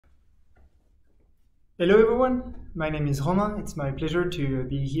Hello everyone, my name is Romain. It's my pleasure to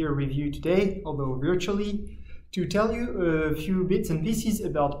be here with you today, although virtually, to tell you a few bits and pieces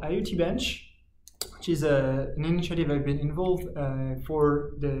about IoTBench, which is an initiative I've been involved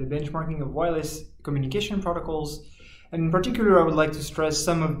for the benchmarking of wireless communication protocols. And in particular, I would like to stress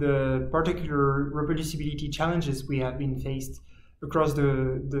some of the particular reproducibility challenges we have been faced across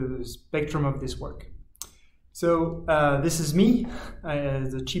the spectrum of this work. So this is me,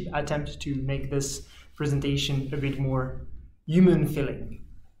 as a cheap attempt to make this presentation a bit more human feeling.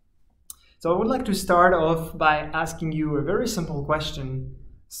 So I would like to start off by asking you a very simple question.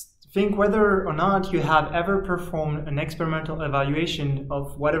 Think whether or not you have ever performed an experimental evaluation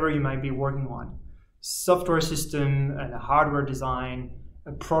of whatever you might be working on. Software system, a hardware design,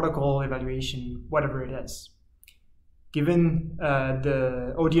 a protocol evaluation, whatever it is. Given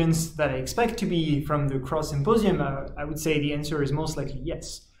the audience that I expect to be from the cross symposium, I would say the answer is most likely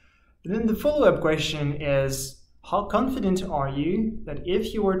yes. But then the follow-up question is, how confident are you that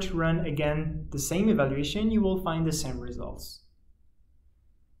if you were to run again the same evaluation, you will find the same results?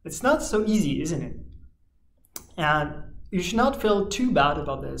 It's not so easy, isn't it? And you should not feel too bad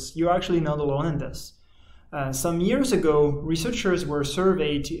about this. You're actually not alone in this. Some years ago, researchers were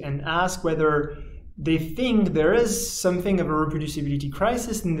surveyed and asked whether they think there is something of a reproducibility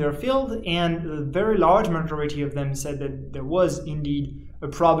crisis in their field, and a very large majority of them said that there was indeed a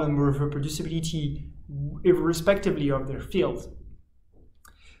problem with reproducibility irrespectively of their field.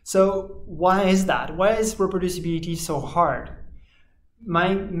 So why is that? Why is reproducibility so hard?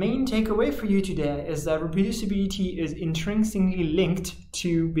 My main takeaway for you today is that reproducibility is intrinsically linked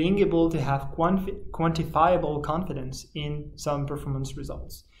to being able to have quantifiable confidence in some performance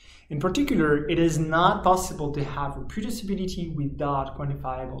results. In particular, it is not possible to have reproducibility without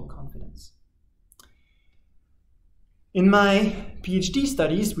quantifiable confidence. In my PhD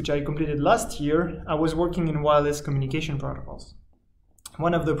studies, which I completed last year, I was working in wireless communication protocols.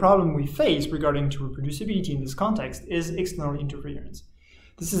 One of the problems we face regarding to reproducibility in this context is external interference.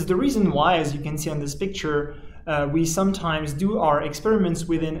 This is the reason why, as you can see on this picture, we sometimes do our experiments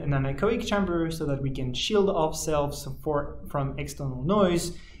within an anechoic chamber so that we can shield ourselves from external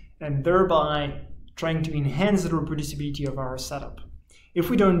noise, and thereby trying to enhance the reproducibility of our setup. If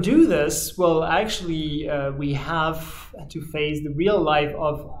we don't do this, well, actually, we have to face the real life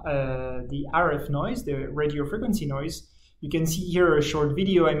of the RF noise, the radio frequency noise. You can see here a short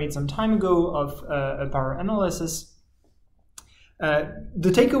video I made some time ago of a power analysis.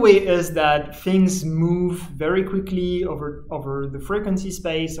 The takeaway is that things move very quickly over the frequency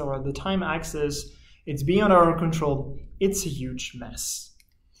space or the time axis. It's beyond our control. It's a huge mess.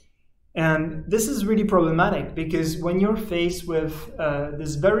 And this is really problematic because when you're faced with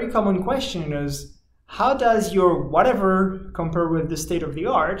this very common question is, how does your whatever compare with the state of the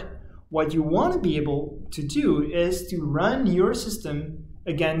art? What you want to be able to do is to run your system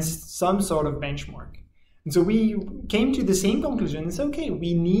against some sort of benchmark. And so we came to the same conclusion. It's okay,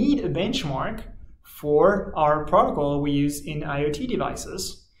 we need a benchmark for our protocol we use in IoT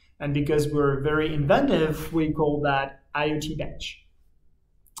devices. And because we're very inventive, we call that IoTBench.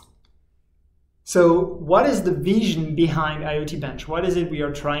 So what is the vision behind IoTBench? What is it we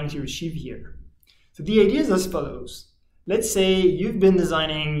are trying to achieve here? So the idea is as follows. Let's say you've been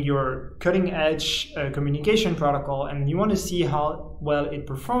designing your cutting-edge communication protocol and you want to see how well it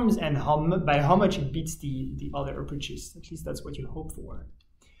performs and by how much it beats the other approaches. At least that's what you hope for.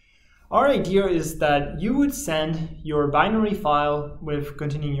 Our idea is that you would send your binary file with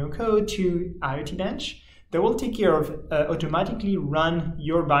containing your code to IoTBench. That will take care of automatically run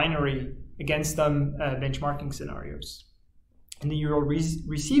your binary against some benchmarking scenarios. And then you will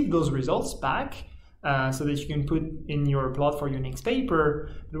receive those results back so that you can put in your plot for your next paper.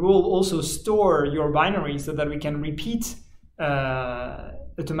 We will also store your binary so that we can repeat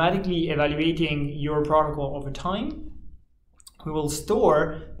automatically evaluating your protocol over time. We will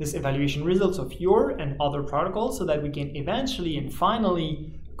store this evaluation results of your and other protocols so that we can eventually and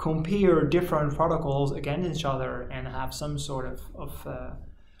finally compare different protocols against each other and have some sort of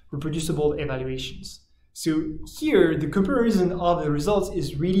reproducible evaluations. So here, the comparison of the results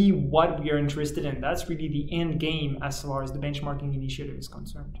is really what we are interested in. That's really the end game as far as the benchmarking initiative is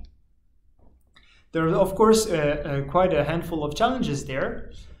concerned. There are, of course, quite a handful of challenges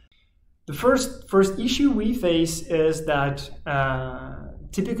there. The first issue we face is that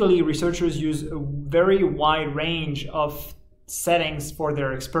typically researchers use a very wide range of settings for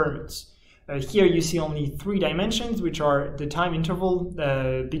their experiments. Here you see only 3 dimensions, which are the time interval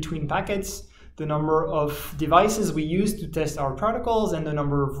between packets, the number of devices we use to test our protocols, and the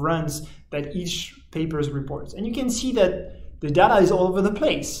number of runs that each paper reports. And you can see that the data is all over the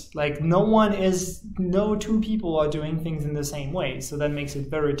place. Like no two people are doing things in the same way. So that makes it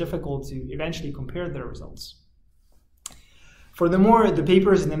very difficult to eventually compare their results. Furthermore, the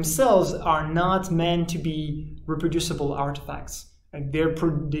papers themselves are not meant to be reproducible artifacts. Like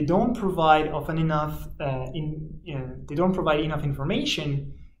they don't provide often enough they don't provide enough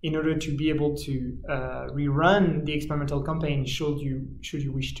information in order to be able to rerun the experimental campaign should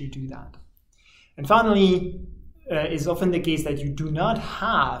you wish to do that. And finally, it's often the case that you do not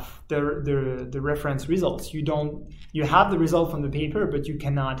have the reference results. You have the result from the paper, but you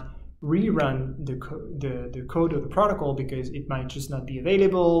cannot rerun the code of the protocol because it might just not be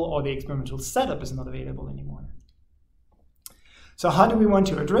available or the experimental setup is not available anymore. So how do we want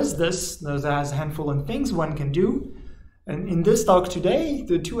to address this? There's a handful of things one can do. And in this talk today,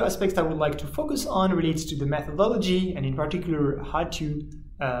 the two aspects I would like to focus on relates to the methodology, and in particular, how to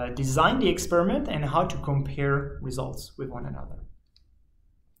design the experiment and how to compare results with one another.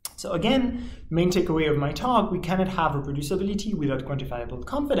 So again, main takeaway of my talk, we cannot have reproducibility without quantifiable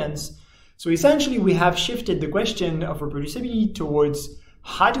confidence. So essentially, we have shifted the question of reproducibility towards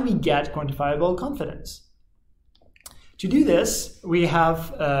how do we get quantifiable confidence? To do this, we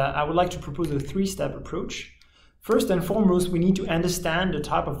have, I would like to propose a three-step approach. First and foremost, we need to understand the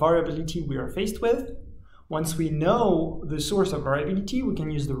type of variability we are faced with. Once we know the source of variability, we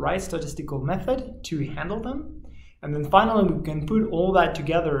can use the right statistical method to handle them. And then finally, we can put all that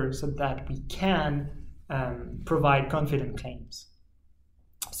together so that we can provide confident claims.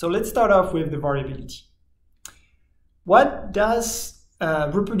 So let's start off with the variability. What does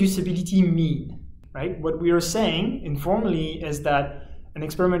reproducibility mean? Right? What we are saying informally is that an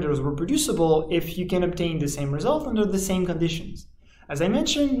experiment is reproducible if you can obtain the same result under the same conditions. As I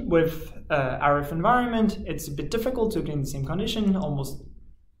mentioned, with RF environment, it's a bit difficult to obtain the same condition, almost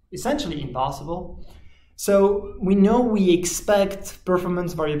essentially impossible. So we know we expect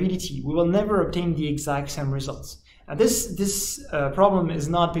performance variability. We will never obtain the exact same results. And this problem is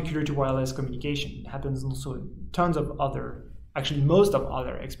not peculiar to wireless communication. It happens also in tons of other, actually most of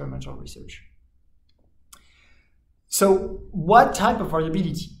other experimental research. So what type of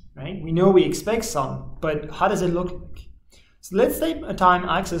variability, right? We know we expect some, but how does it look like? So let's take a time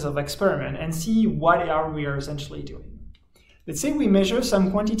axis of experiment and see what we are essentially doing. Let's say we measure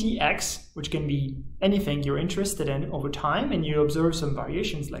some quantity x, which can be anything you're interested in over time, and you observe some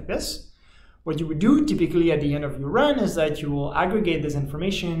variations like this. What you would do typically at the end of your run is that you will aggregate this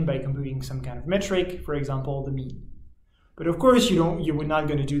information by computing some kind of metric, for example, the mean. But of course, you're not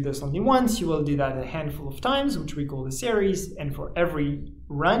going to do this only once. You will do that a handful of times, which we call the series. And for every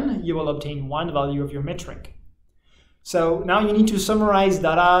run, you will obtain one value of your metric. So now you need to summarize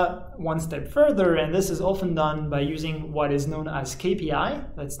data one step further. And this is often done by using what is known as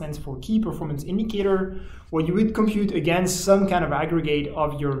KPI. That stands for Key Performance Indicator, where you would compute against some kind of aggregate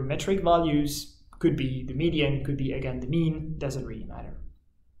of your metric values. Could be the median, could be, again, the mean. Doesn't really matter.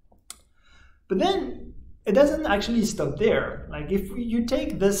 But then it doesn't actually stop there. Like if you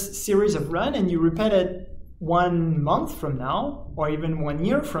take this series of run and you repeat it 1 month from now, or even 1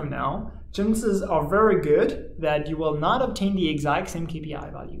 year from now, chances are very good that you will not obtain the exact same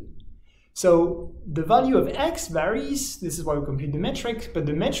KPI value. So the value of x varies. This is why we compute the metric, but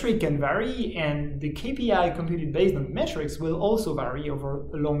the metric can vary, and the KPI computed based on the metrics will also vary over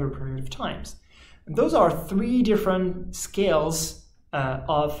a longer period of times. And those are three different scales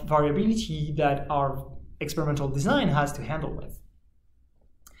of variability that our experimental design has to handle with.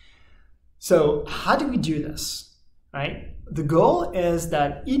 So how do we do this, right? The goal is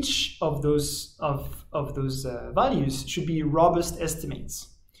that each of those values should be robust estimates.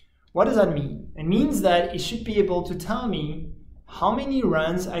 What does that mean? It means that it should be able to tell me how many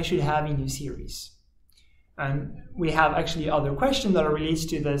runs I should have in a series. And we have actually other questions that are related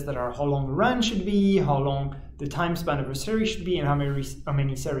to this, that are how long a run should be, how long the time span of a series should be, and how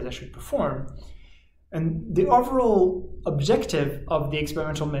many series I should perform. And the overall objective of the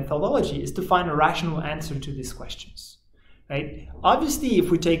experimental methodology is to find a rational answer to these questions, right? Obviously,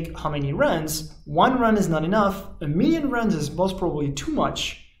 if we take how many runs, 1 run is not enough, 1 million runs is most probably too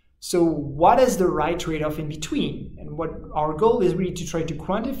much. So what is the right trade-off in between? And what our goal is really to try to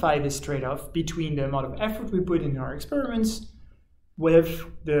quantify this trade-off between the amount of effort we put in our experiments with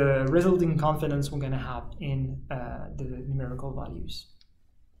the resulting confidence we're going to have in the numerical values.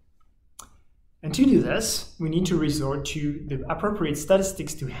 And to do this, we need to resort to the appropriate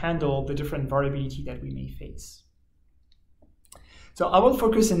statistics to handle the different variability that we may face. So I will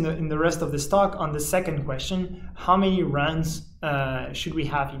focus in the rest of this talk on the second question: how many runs should we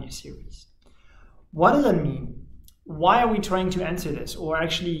have in a series? What does that mean? Why are we trying to answer this? Or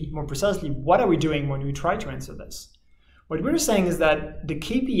actually, more precisely, what are we doing when we try to answer this? What we're saying is that the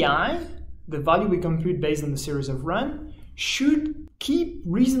KPI, the value we compute based on the series of runs, should keep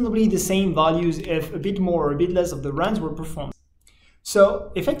reasonably the same values if a bit more or a bit less of the runs were performed.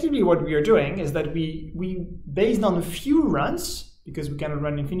 So effectively what we are doing is that we based on a few runs, because we cannot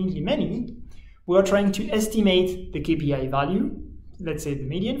run infinitely many, we are trying to estimate the KPI value, let's say the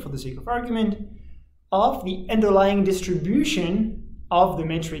median for the sake of argument, of the underlying distribution of the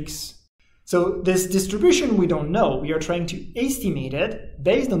matrix. So this distribution we don't know. We are trying to estimate it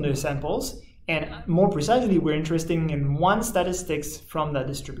based on the samples, and more precisely, we're interested in one statistics from that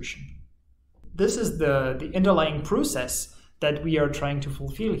distribution. This is the underlying process that we are trying to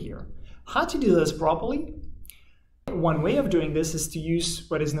fulfill here. How to do this properly? One way of doing this is to use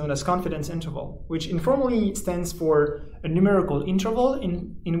what is known as confidence interval, which informally stands for a numerical interval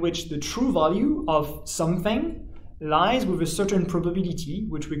in which the true value of something lies with a certain probability,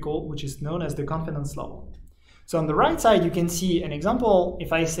 which is known as the confidence level. So on the right side, you can see an example.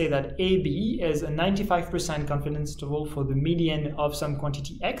 If I say that AB is a 95% confidence interval for the median of some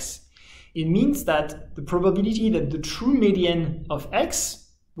quantity X, it means that the probability that the true median of X,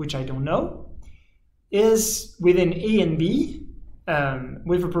 which I don't know, is within A and B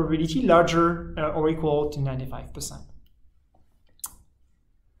with a probability larger or equal to 95%.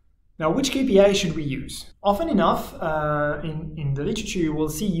 Now, which KPI should we use? Often enough, in the literature, you will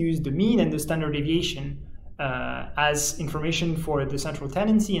see used the mean and the standard deviation as information for the central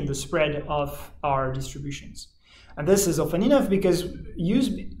tendency and the spread of our distributions. And this is often enough because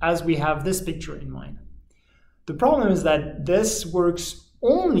used as we have this picture in mind. The problem is that this works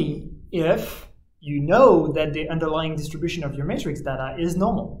only if you know that the underlying distribution of your matrix data is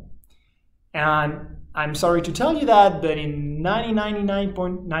normal. And I'm sorry to tell you that, but in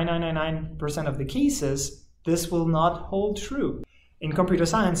 99.9999% of the cases, this will not hold true. In computer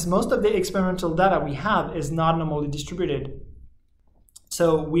science, most of the experimental data we have is not normally distributed.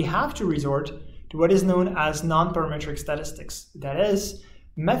 So we have to resort to what is known as non-parametric statistics. That is,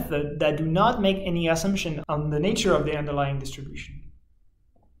 methods that do not make any assumption on the nature of the underlying distribution.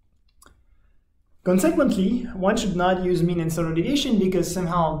 Consequently, one should not use mean and standard deviation because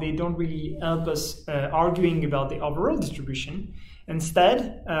somehow they don't really help us arguing about the overall distribution.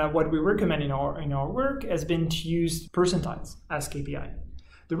 Instead, what we recommend in our work has been to use percentiles as KPI.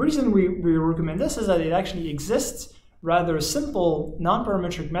 The reason we recommend this is that it actually exists rather a simple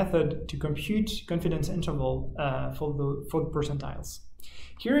non-parametric method to compute confidence interval for the percentiles.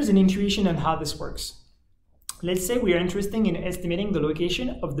 Here is an intuition on how this works. Let's say we are interested in estimating the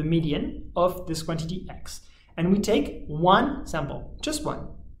location of the median of this quantity X, and we take one sample, just one.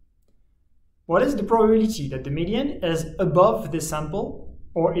 What is the probability that the median is above this sample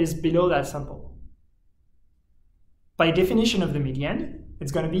or is below that sample? By definition of the median,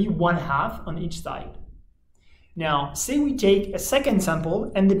 it's going to be 1/2 on each side. Now, say we take a second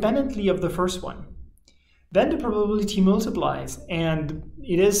sample independently of the first one. Then the probability multiplies, and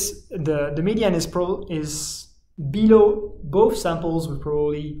it is the median is below both samples with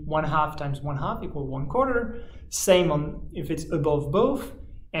probably 1/2 times 1/2 equal 1/4. Same on if it's above both,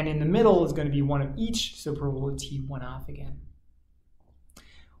 and in the middle it's going to be one of each, so probability 1/2 again.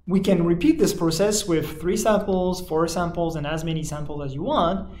 We can repeat this process with 3 samples, 4 samples, and as many samples as you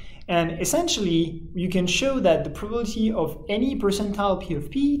want, and essentially you can show that the probability of any percentile P of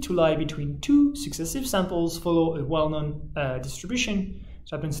P to lie between 2 successive samples follow a well-known distribution,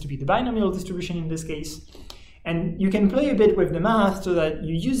 which happens to be the binomial distribution in this case. And you can play a bit with the math so that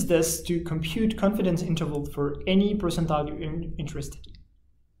you use this to compute confidence interval for any percentile you're interested in.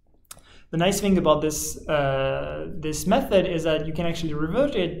 The nice thing about this method is that you can actually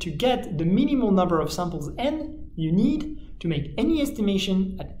revert it to get the minimal number of samples n you need to make any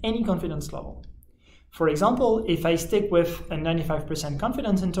estimation at any confidence level. For example, if I stick with a 95%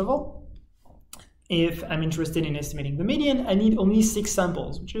 confidence interval, if I'm interested in estimating the median, I need only 6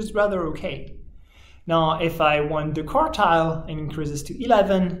 samples, which is rather okay. Now, if I want the quartile, it increases to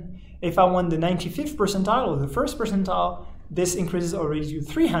 11. If I want the 95th percentile or the first percentile, this increases already to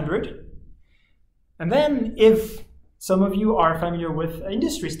 300. And then if some of you are familiar with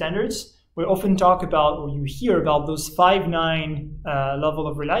industry standards, we often talk about, or you hear about those 5.9 level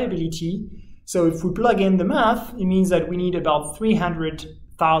of reliability. So if we plug in the math, it means that we need about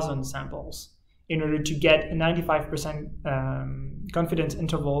 300,000 samples in order to get a 95% confidence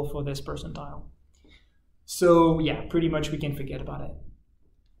interval for this percentile. So yeah, pretty much we can forget about it.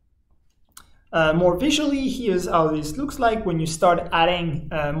 More visually, here's how this looks like when you start adding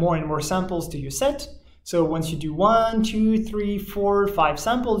more and more samples to your set. So once you do 1, 2, 3, 4, 5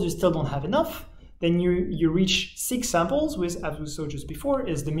 samples, you still don't have enough. then you reach 6 samples, which, as we saw just before,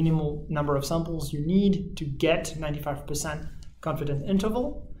 is the minimal number of samples you need to get 95% confidence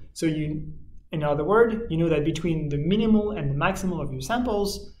interval. So in other words, you know that between the minimal and the maximal of your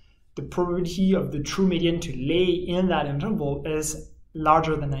samples, the probability of the true median to lay in that interval is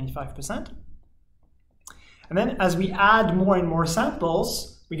larger than 95%. And then as we add more and more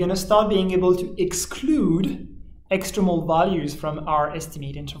samples, we're going to start being able to exclude extremal values from our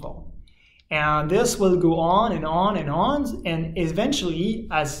estimate interval. And this will go on and on and on, and eventually,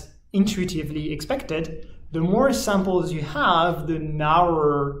 as intuitively expected, the more samples you have, the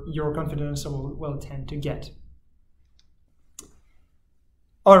narrower your confidence interval will tend to get.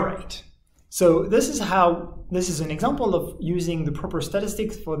 All right, so this is an example of using the proper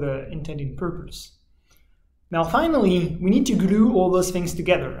statistics for the intended purpose. Now finally, we need to glue all those things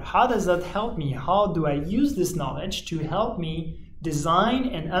together. How does that help me? How do I use this knowledge to help me design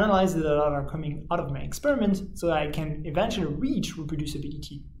and analyze the data that are coming out of my experiment so that I can eventually reach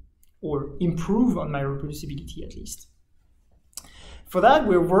reproducibility, or improve on my reproducibility at least? For that,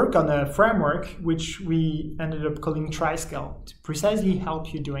 we work on a framework which we ended up calling TriScale to precisely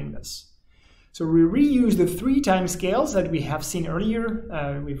help you doing this. So we reuse the 3 time scales that we have seen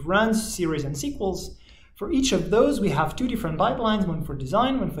earlier with runs, series, and sequels. For each of those, we have 2 different pipelines, one for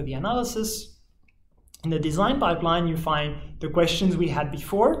design, one for the analysis. In the design pipeline, you find the questions we had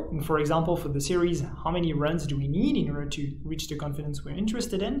before. And for example, for the series, how many runs do we need in order to reach the confidence we're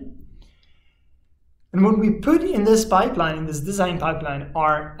interested in? And what we put in this pipeline, in this design pipeline,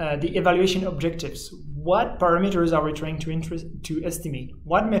 are the evaluation objectives. What parameters are we trying to estimate?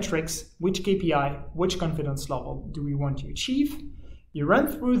 What metrics, which KPI, which confidence level do we want to achieve? You run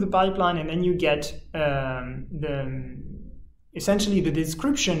through the pipeline and then you get essentially the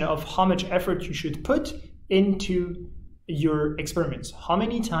description of how much effort you should put into your experiments, how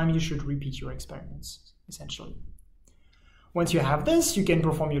many times you should repeat your experiments, essentially. Once you have this, you can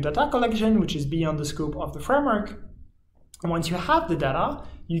perform your data collection, which is beyond the scope of the framework. And once you have the data,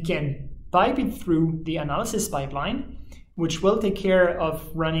 you can pipe it through the analysis pipeline, which will take care of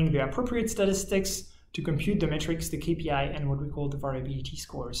running the appropriate statistics to compute the metrics, the KPI, and what we call the variability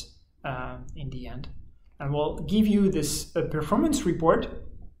scores in the end. And we'll give you this performance report,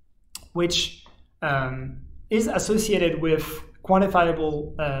 which is associated with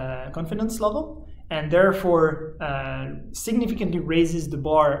quantifiable confidence level, and therefore significantly raises the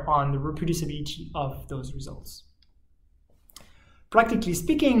bar on the reproducibility of those results. Practically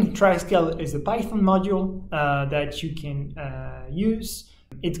speaking, TriScale is a Python module that you can use.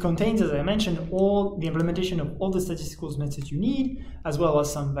 It contains, as I mentioned, all the implementation of all the statistical methods you need, as well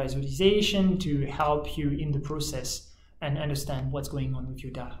as some visualization to help you in the process and understand what's going on with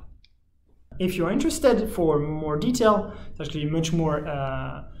your data. If you're interested for more detail, it's actually much more,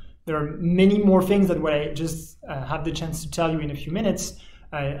 there are many more things than what I just have the chance to tell you in a few minutes.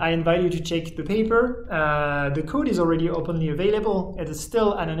 I invite you to check the paper. The code is already openly available. It is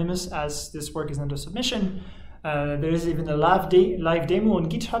still anonymous as this work is under submission. There is even a live demo on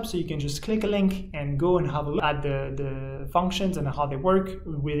GitHub, so you can just click a link and go and have a look at the functions and how they work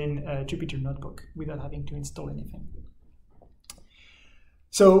within a Jupyter Notebook without having to install anything.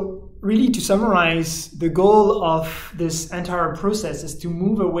 So really, to summarize, the goal of this entire process is to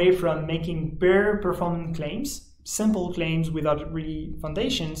move away from making bare performance claims, simple claims without really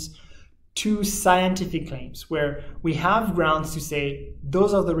foundations, to scientific claims where we have grounds to say,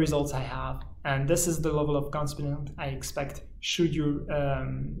 those are the results I have, and this is the level of confidence I expect should you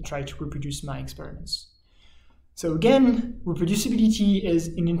try to reproduce my experiments. So again, reproducibility is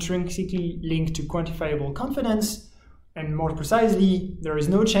intrinsically linked to quantifiable confidence, and more precisely, there is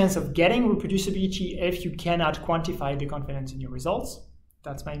no chance of getting reproducibility if you cannot quantify the confidence in your results.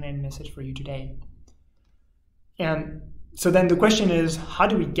 That's my main message for you today. And so then the question is, how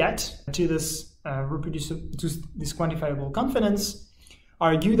do we get to this this quantifiable confidence?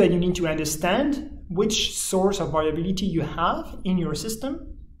 Argue that you need to understand which source of variability you have in your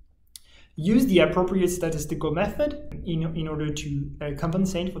system, use the appropriate statistical method in order to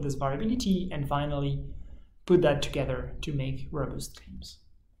compensate for this variability, and finally put that together to make robust claims.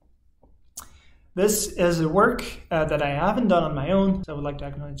 This is a work that I haven't done on my own, so I would like to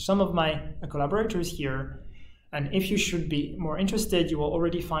acknowledge some of my collaborators here. And if you should be more interested, you will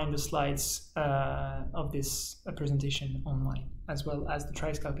already find the slides of this presentation online, as well as the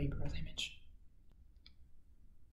TriScale paper, as I mentioned.